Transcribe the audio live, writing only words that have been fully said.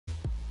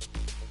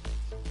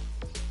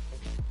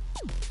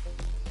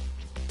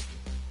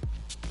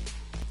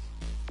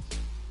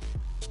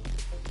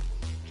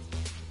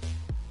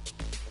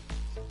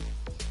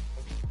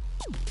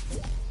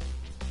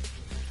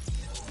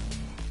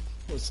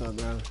What's up,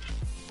 bro?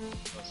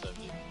 What's up,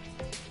 dude?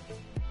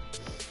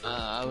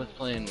 I was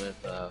playing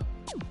with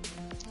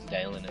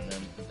Dalen and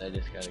them. They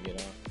just gotta get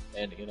off. They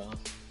had to get off.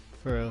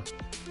 For real?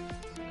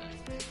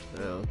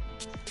 Yeah.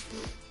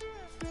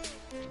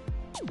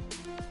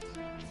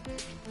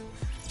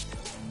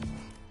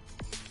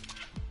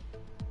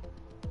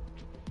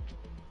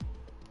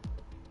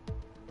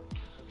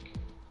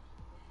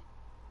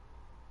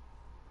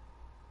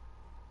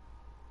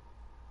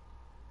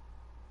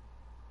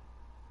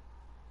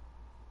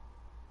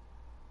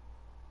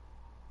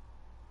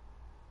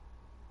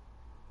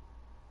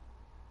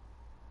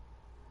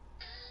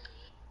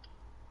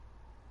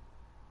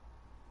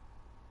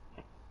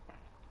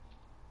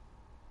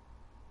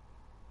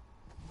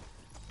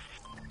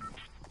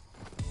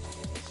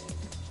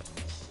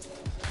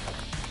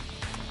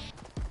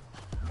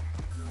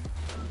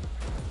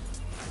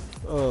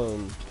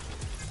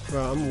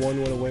 Bro, I'm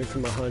 1 win away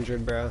from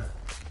 100, bro.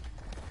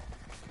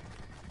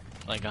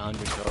 Like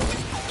 100 total?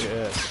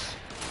 Yes.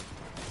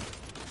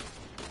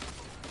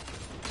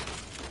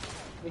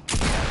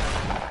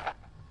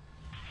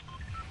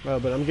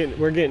 Bro, but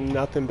we're getting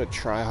nothing but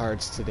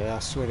tryhards today, I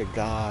swear to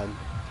God.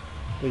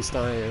 At least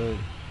I am.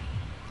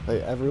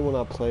 Like, everyone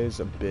I play is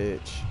a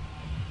bitch.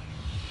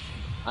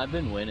 I've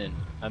been winning.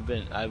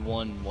 I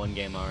won one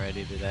game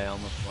already today. I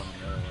almost won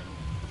another one.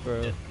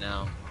 Bro. Just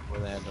now, before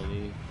they had to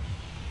leave.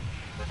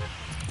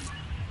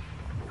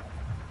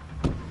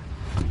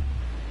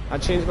 I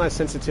changed my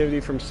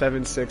sensitivity from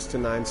 7.6 to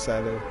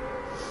 9.7.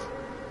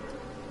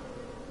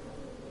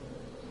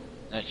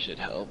 That should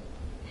help.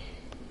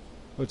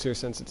 What's your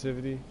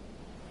sensitivity?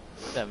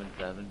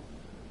 7.7.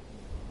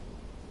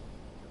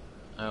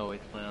 I always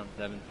play on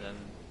 7.7.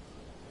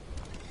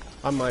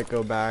 I might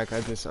go back.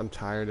 I'm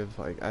tired of,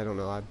 like, I don't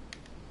know.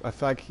 I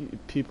feel like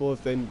people,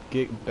 if they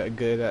get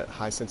good at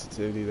high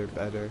sensitivity, they're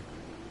better.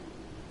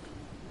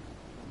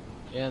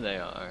 Yeah, they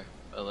are.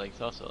 But like,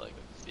 it's also like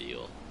a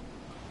feel.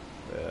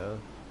 Yeah.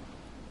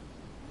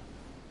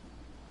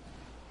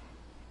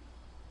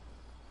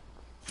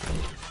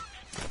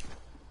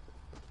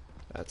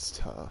 That's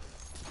tough.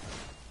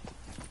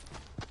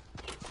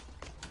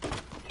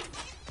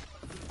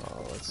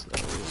 Oh, let's go.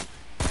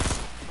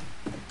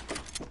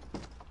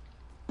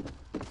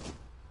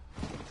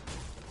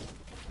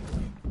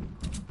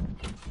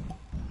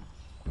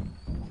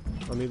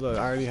 I mean, look, I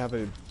already have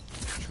a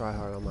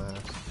tryhard on my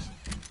ass.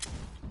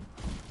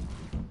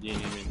 Do you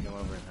need me to come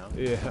over and help?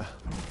 Yeah.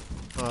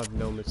 I have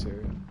no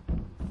material.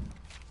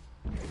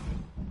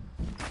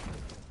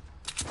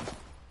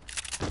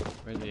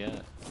 Where's he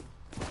at?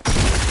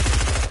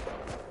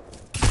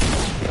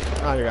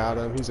 I got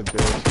him. He's a bitch.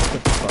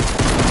 Get the fuck out.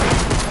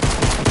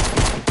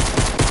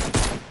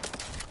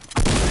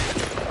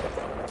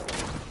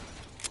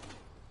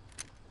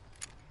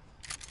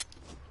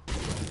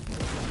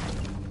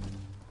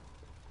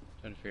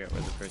 Trying to figure out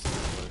where the person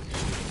was in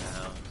the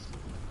house.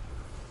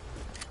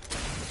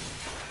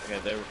 Okay,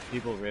 there were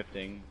people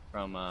rifting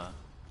from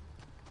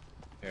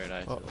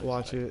Paradise. Oh,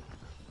 watch it.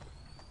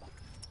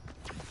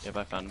 Yep,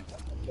 I found him.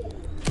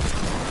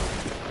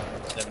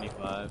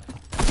 75.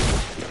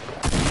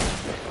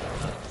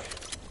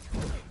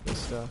 Good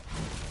stuff.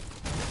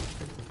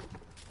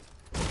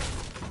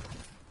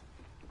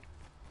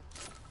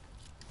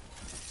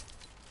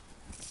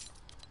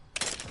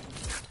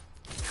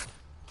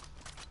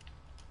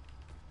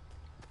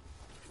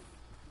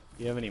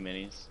 Do you have any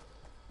minis?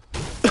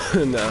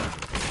 No.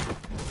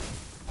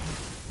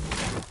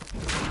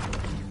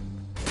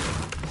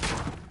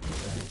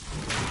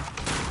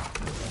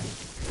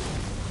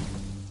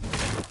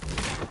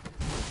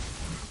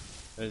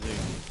 There's a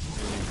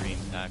green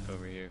pack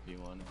over here if you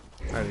want it.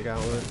 I already got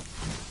one.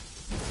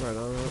 Right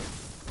on it.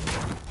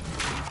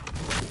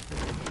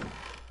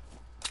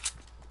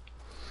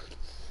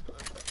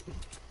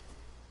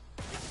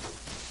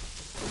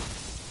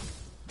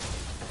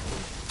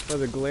 Oh,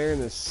 the glare in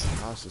this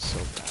house is so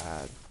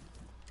bad.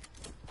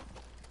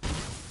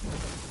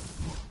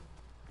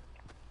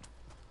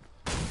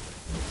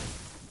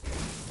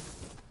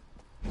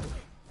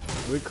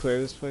 Did we clear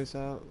this place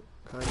out?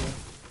 Kinda.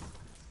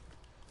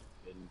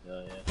 Couldn't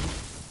tell ya.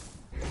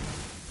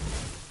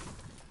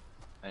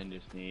 I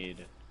just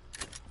need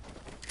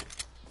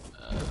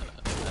a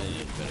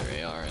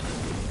better AR and then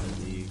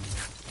the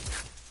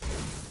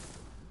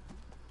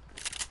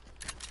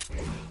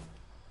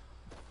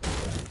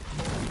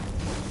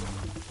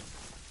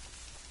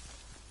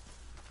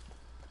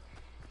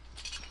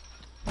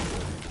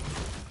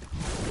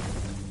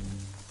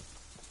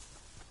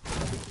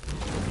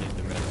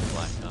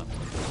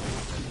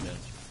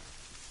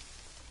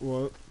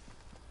What?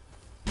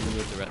 You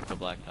loot the rest of the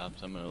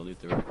blacktops, I'm gonna loot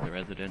the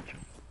residential.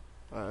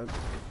 Alright.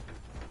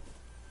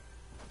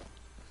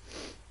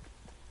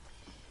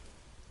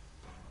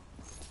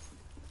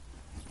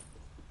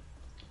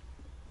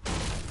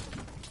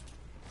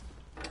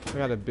 I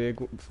got a big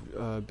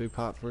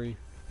pot for you.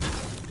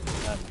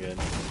 I'm good.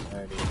 I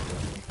already ate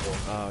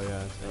Oh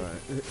yeah,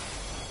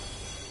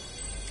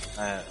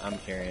 alright. I'm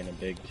carrying a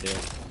big too.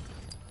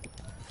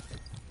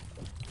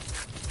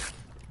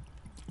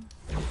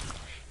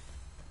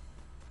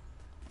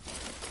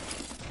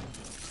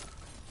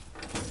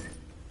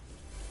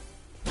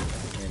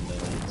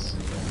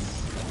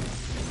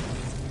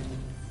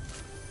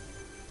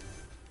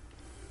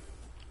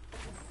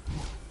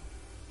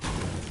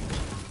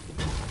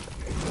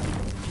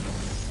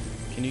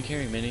 you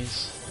carry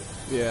minis?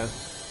 Yeah.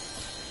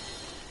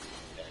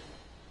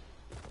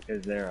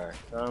 Because there are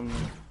some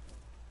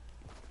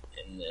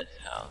in this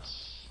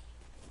house.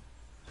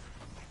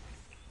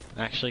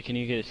 Actually, can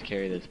you just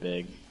carry this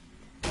big?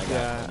 I got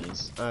Yeah,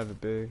 minis. I have a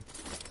big.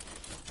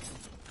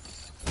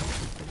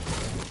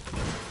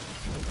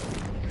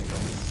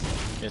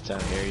 It's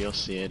out here. You'll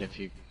see it if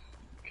you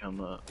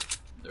come up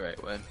the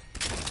right way.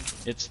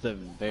 It's the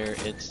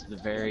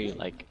very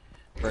like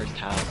first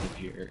house if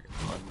you're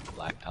on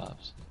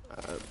blacktops.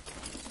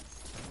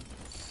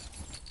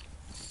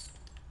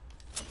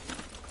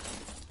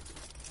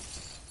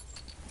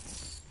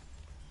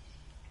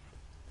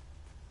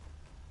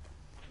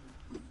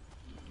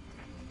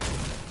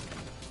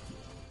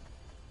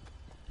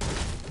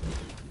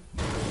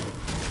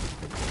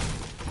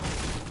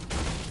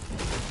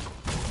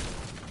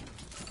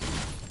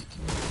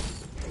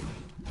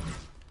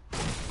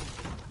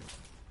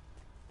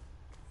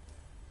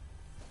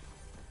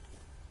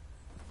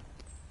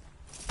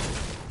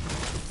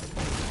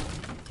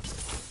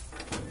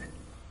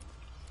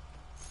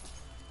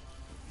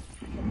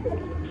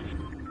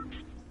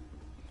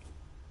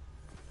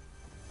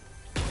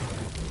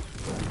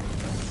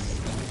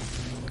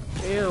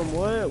 Damn,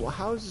 what?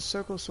 How is the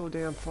circle so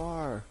damn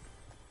far?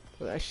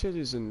 Well, that shit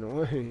is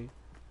annoying.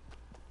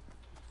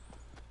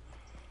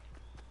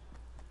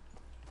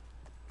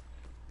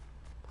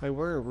 Like,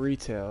 we're in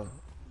retail.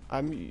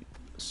 I'm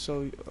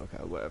so...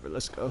 Okay, whatever,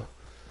 let's go.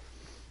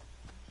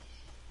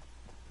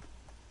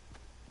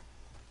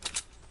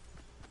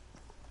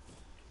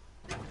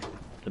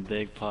 The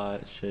big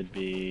pot should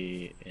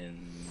be in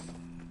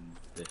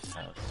this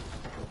house.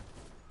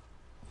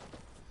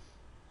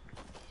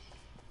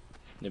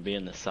 It'd be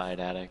in the side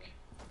attic.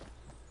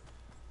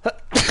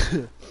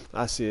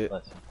 I see it.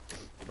 Bless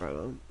you. Right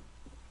on.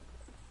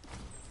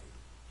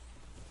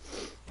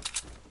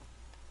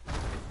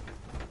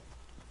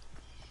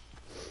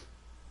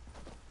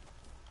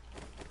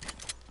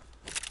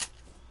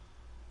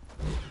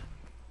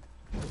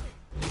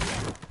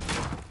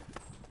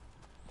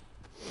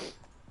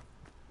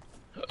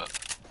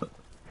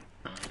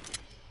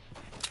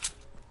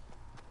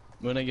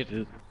 When I get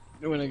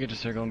to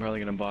circle, I'm probably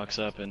gonna box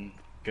up and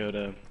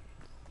go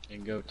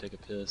take a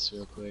piss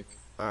real quick.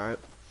 Alright.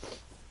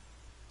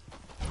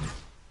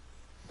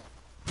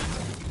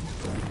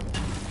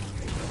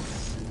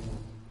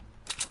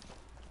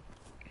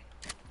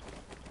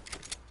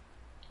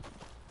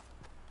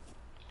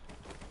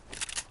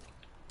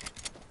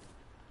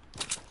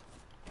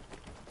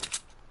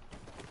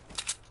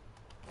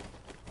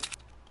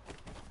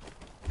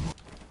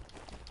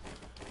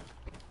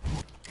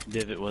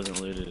 Divot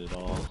wasn't looted at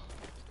all.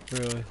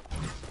 Really?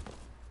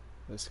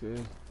 That's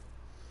good.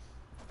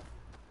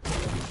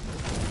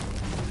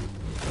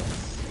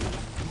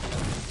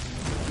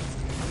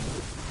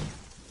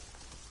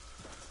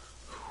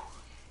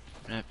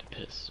 I have to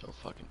piss so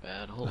fucking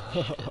bad. Holy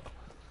shit.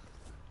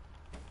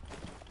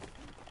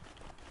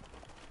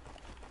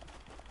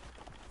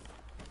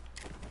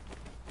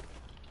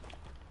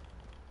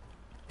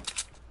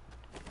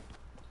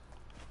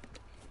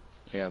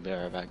 Yeah, I'll be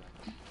right back.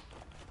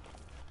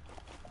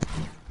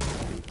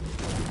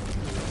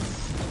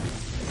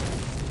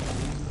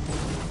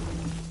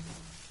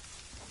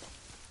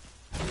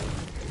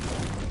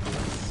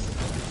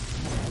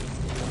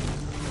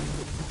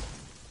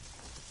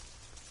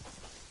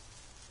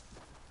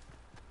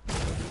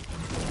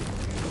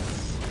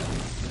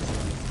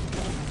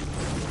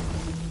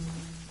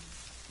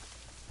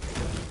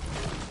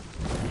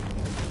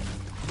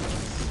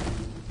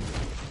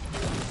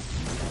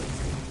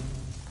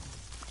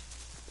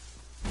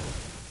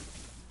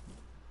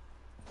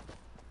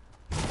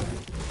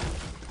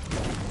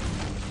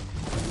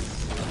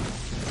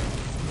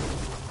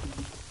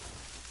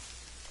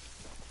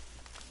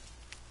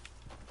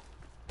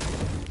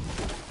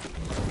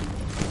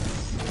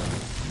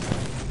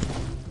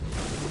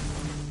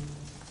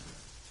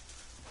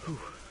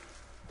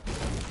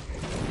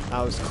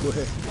 That was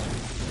quick.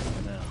 I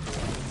know.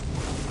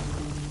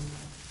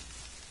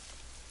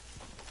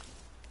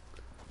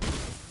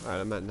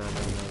 Alright, I'm at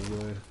 999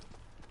 wood.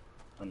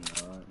 I'm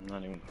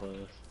not even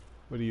close.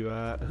 What are you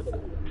at?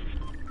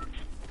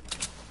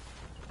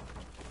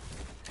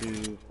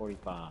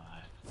 245.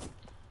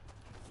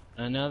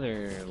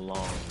 Another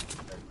long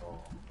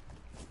circle.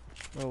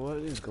 Oh, what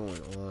is going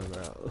on,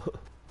 bro?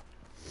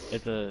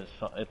 It's a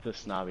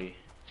snobby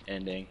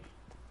ending.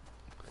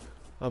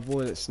 I've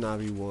won at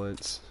Snobby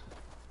once.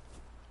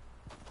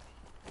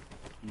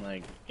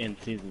 Like in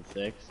season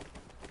 6.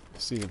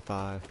 Season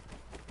 5.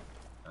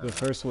 The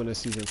first one of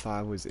season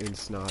 5 was in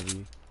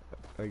Snobby.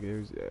 Like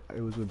it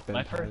was with Ben.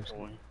 My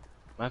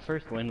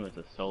first win was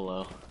a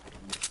solo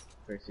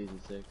for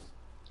season 6.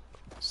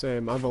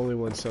 Same. I've only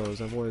won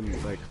solos. I've won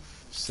like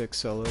 6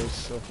 solos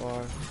so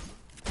far.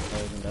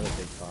 That was another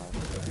big pot.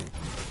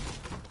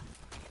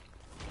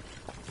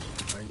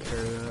 I can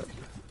carry that.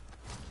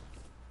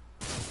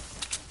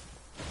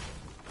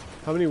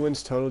 How many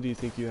wins total do you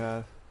think you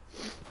have?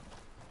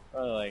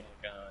 Probably like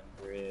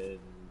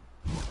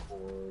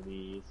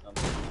 140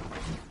 something.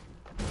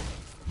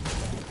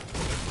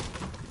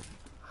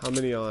 How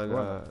many on? We're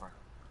on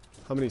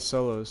How many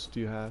solos do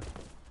you have?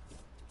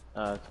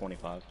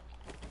 25.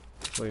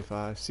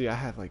 25. See, I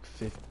have like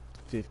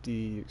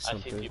 50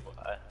 something.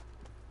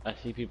 I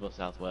see people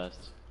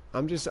southwest.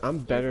 I'm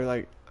better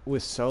like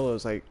with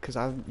solos, like, cause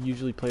I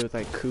usually play with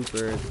like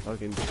Cooper and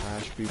fucking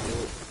trash people.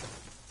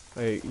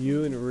 Like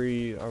you and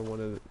Reed are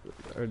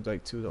are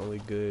like two of the only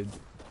good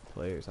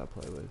players I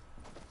play with,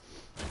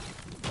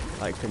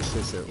 like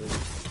consistently.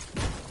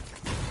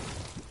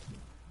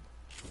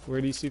 Where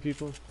do you see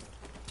people?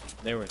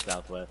 They were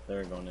southwest. They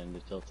were going into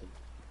Tilton.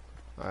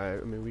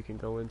 Alright, I mean we can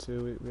go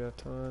into it. We have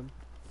time.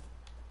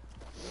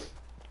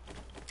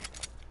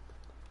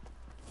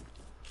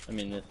 I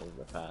mean, this is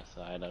the fast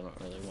side. I don't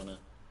really want to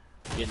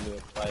get into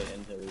a fight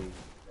until we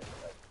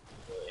like,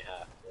 really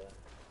have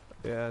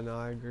to. Yeah, no,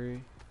 I agree.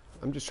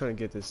 I'm just trying to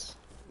get this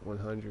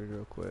 100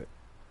 real quick.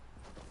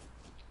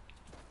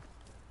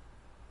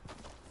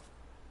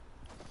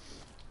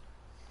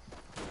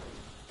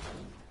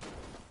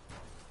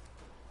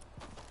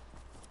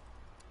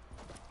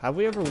 Have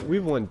we ever?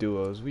 We've won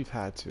duos. We've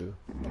had to.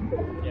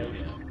 Yeah,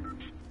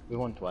 we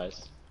won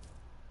twice.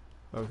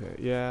 Okay.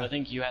 Yeah. I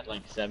think you had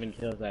like 7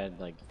 kills. I had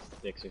like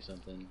 6 or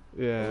something.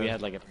 Yeah. But we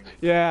had like a Yeah. pretty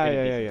Yeah.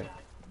 decent Yeah. time.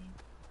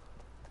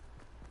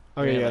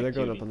 Oh We yeah. had, Yeah. like, They're 2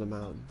 going up on the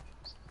decent mountain.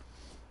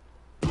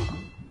 times.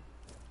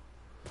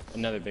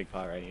 Another big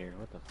pot right here.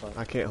 What the fuck?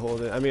 I can't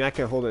hold it. I mean, I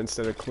can hold it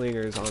instead of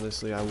clingers.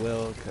 Honestly, I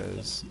will,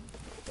 cause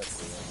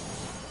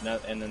No,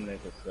 and then there's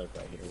a slurp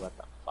right here. What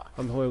the fuck?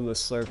 I'm holding the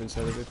slurp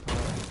instead of big pot.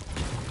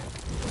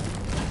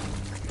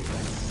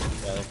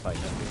 Yeah, they're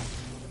fighting up here.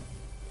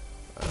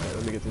 Alright,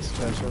 let me get this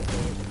special.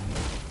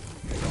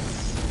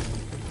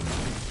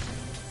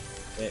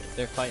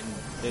 They're fighting.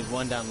 There's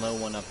one down low,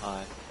 one up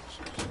high.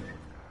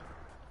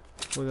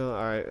 Well, no,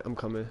 alright, I'm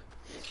coming.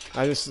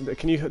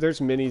 Can you, there's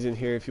minis in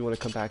here if you want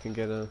to come back and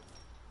get them.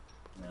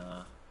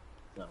 Nah,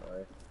 it's not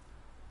worth.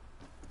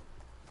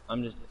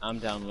 I'm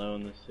down low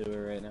in the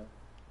sewer right now.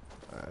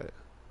 Alright.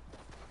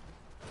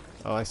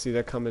 Oh, I see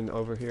they're coming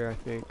over here, I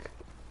think.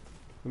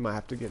 We might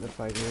have to get in a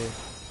fight here.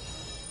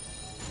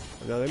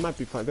 No, they might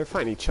be fighting. They're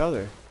fighting each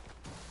other.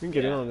 We can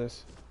get in on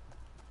this.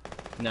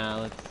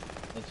 Nah, let's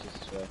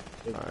just chill.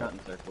 It's Alright. not in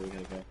circle, we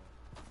gotta go.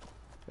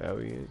 Yeah,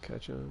 we can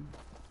catch them.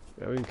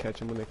 Yeah, we can catch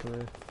them when they come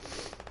in.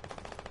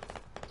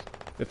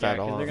 If Yeah, at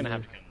all. they're I gonna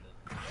have mean. to come.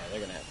 Yeah, they're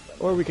gonna have to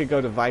come. Or we could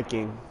go to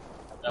Viking.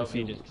 Oh, if he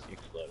you- just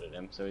exploded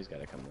him, so he's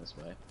gotta come this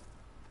way.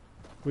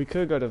 We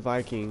could go to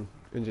Viking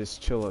and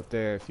just chill up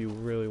there if you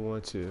really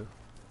want to.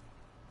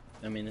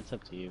 I mean, it's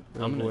up to you.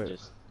 No, I'm wait.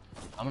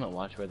 gonna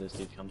watch where this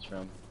dude comes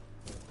from,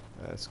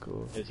 That's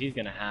cool. because he's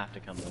gonna have to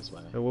come this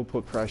way. And we'll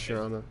put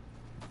pressure on them.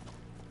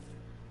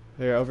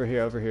 Here, over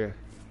here, over here.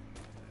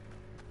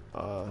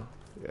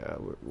 Yeah,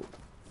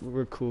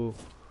 we're cool.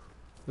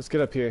 Let's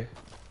get up here.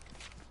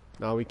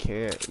 No, we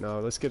can't. No,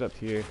 let's get up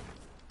here.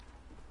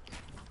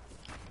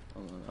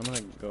 Hold on, I'm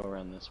gonna go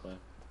around this way,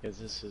 because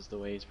this is the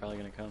way he's probably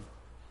gonna come.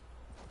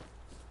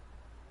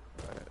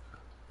 Alright.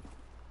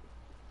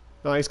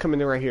 No, he's coming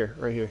in right here,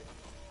 right here.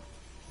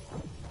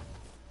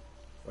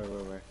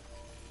 Where?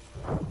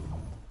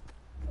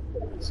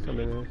 He's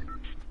coming in.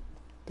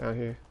 Down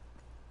here.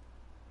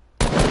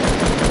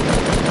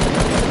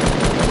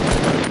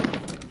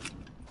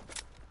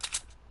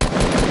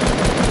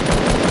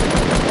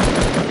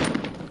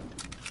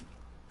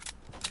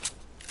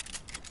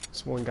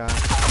 It's one guy.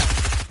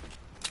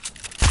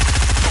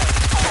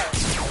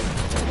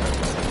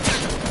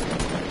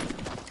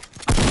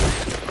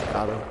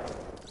 Got him.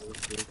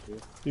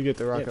 You get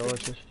the rocket Yeah,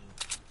 launcher?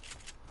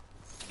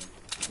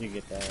 You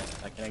get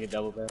that. Can I get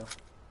double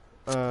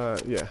barrel?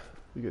 Yeah,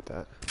 you get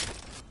that.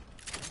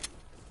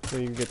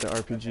 Then you can get the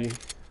RPG.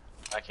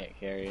 I can't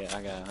carry it.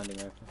 I got a hunting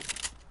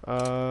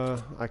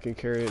rifle. I can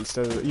carry it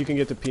instead of. You can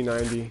get the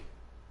P90.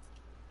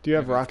 Do you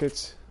have Okay.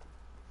 rockets?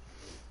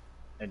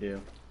 I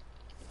do.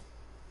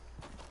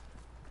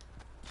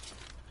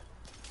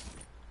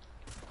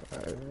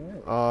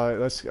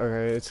 Alright.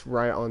 Okay, it's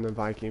right on the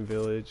Viking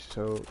village,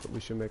 so we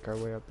should make our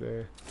way up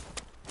there.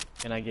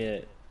 Can I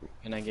get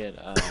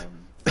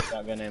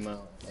shotgun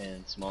ammo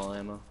and small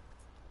ammo?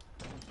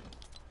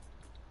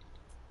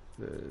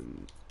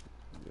 Then,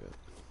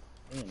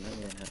 Damn, that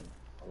man had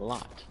a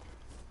lot.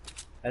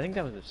 I think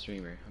that was a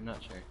streamer. I'm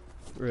not sure.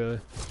 really?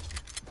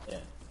 Yeah.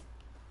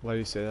 Why do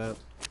you say that?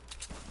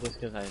 Just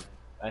because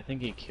I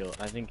think he killed.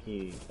 I think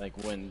he like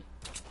when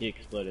he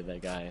exploded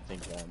that guy. I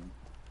think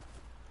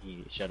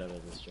he shut up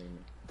as a streamer.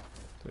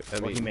 I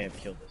Or he mean, may have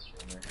killed the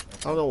streamer.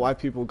 I don't know why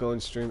people go in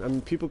stream. I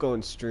mean, people go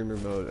in streamer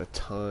mode a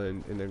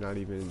ton, and they're not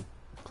even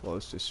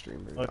close to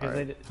streamers. Well,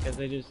 Alright. because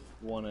they just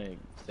want to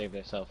save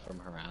themselves from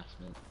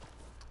harassment.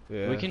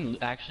 Yeah. We can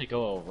actually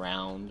go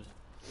around.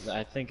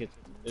 I think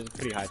there's a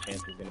pretty high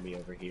chance he's gonna be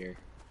over here.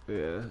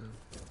 Yeah.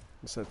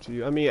 It's up to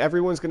you. I mean,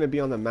 everyone's gonna be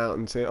on the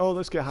mountain saying, "Oh,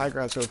 let's get high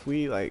ground." So if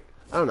we like,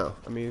 I don't know.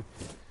 I mean,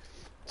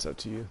 it's up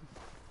to you.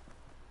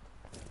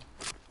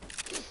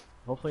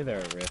 Hopefully there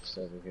are rifts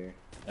over here.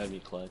 That'd be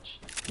clutch.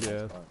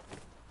 Yeah.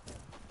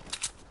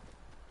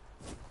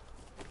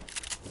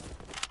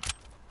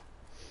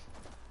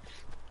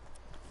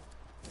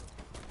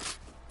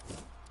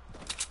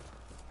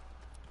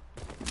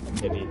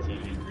 Get 18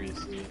 and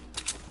receive.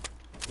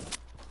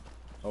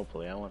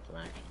 Hopefully, I want some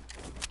action.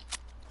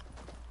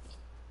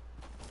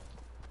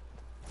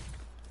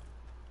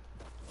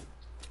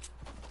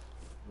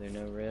 There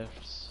no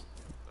rifts?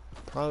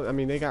 Probably. I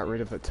mean, they got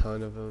rid of a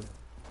ton of them.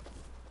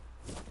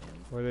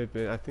 Where they've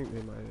been? I think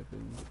they might have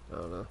been. I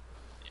don't know.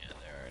 Yeah,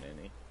 there aren't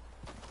any.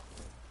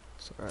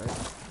 It's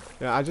alright.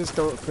 Yeah, I just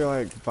don't feel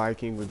like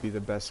Viking would be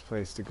the best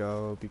place to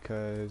go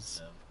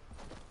because.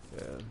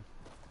 No. Yeah.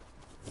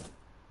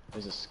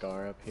 There's a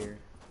scar up here.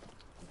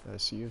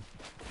 That's you.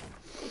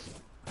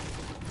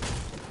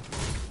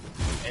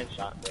 And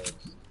shotguns.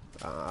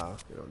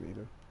 We don't need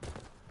them.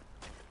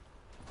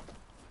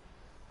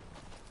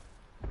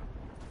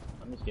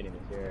 I'm just getting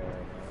material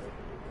right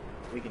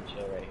now. We can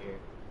chill right here.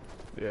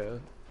 Yeah.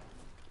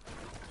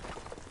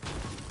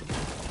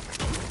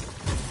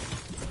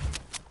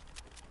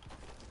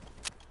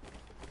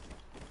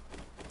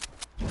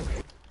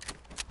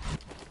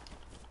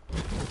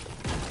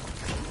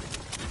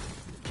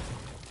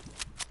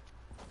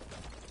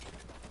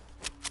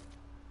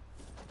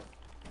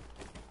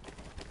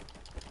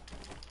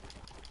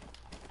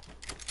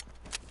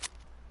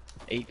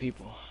 Eight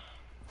people.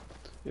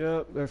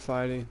 Yep, they're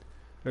fighting.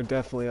 They're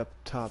definitely up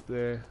top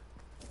there.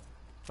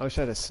 I wish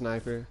I had a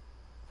sniper.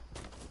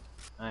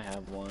 I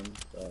have one,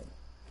 but...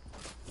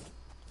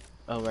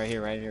 Oh, right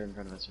here in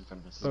front of us,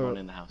 There's one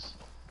in the house.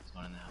 There's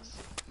one in the house.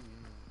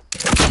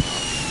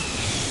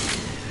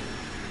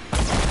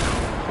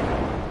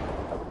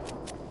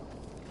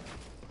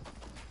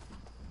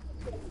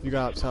 You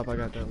got up top, I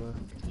got down low.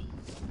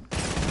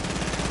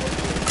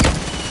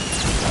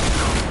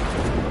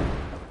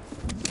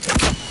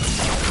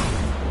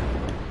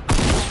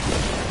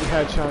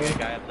 Headshot. Okay,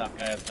 guy up top.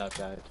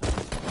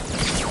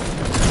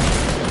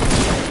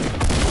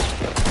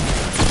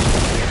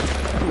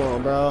 Come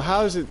on, bro.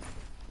 How is it?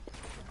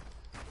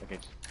 Okay,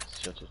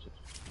 chill.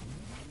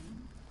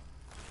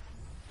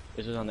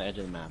 This is on the edge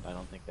of the map. I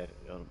don't think that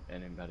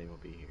anybody will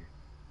be here.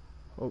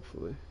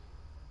 Hopefully.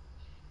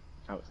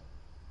 I was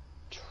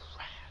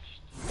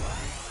trashed.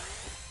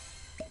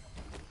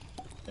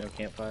 No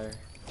campfire.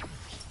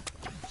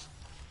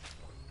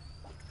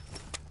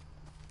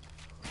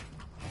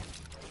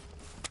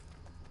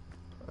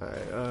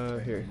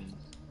 Alright, here.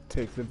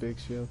 Take the big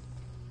shield.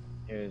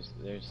 There's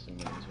some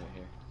minis right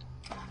here.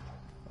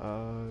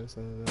 Is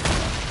that?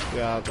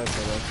 Yeah, that's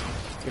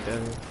enough. Get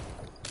down here.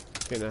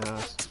 Get in the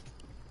house.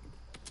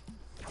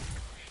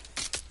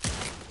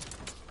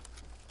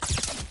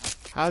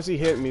 How's he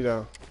hitting me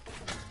though?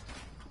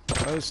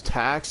 I was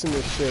taxing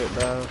this shit,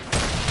 bro.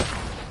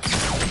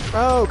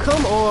 Bro,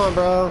 come on,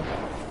 bro.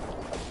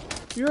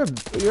 You're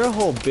a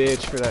whole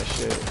bitch for that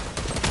shit.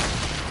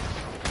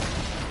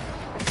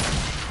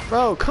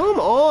 Bro, come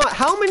on!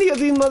 How many of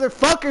these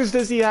motherfuckers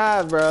does he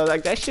have, bro?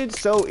 Like, that shit's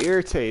so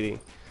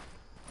irritating.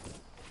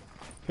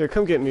 Here,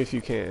 come get me if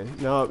you can.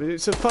 No,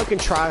 it's a fucking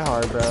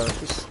tryhard, bro.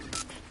 Just...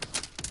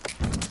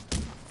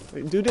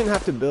 Like, dude didn't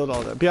have to build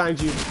all that. Behind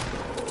you.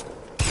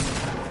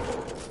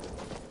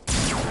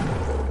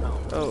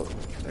 Oh,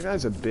 that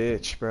guy's a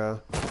bitch, bro.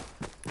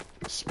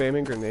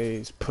 Spamming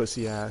grenades,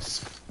 pussy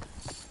ass.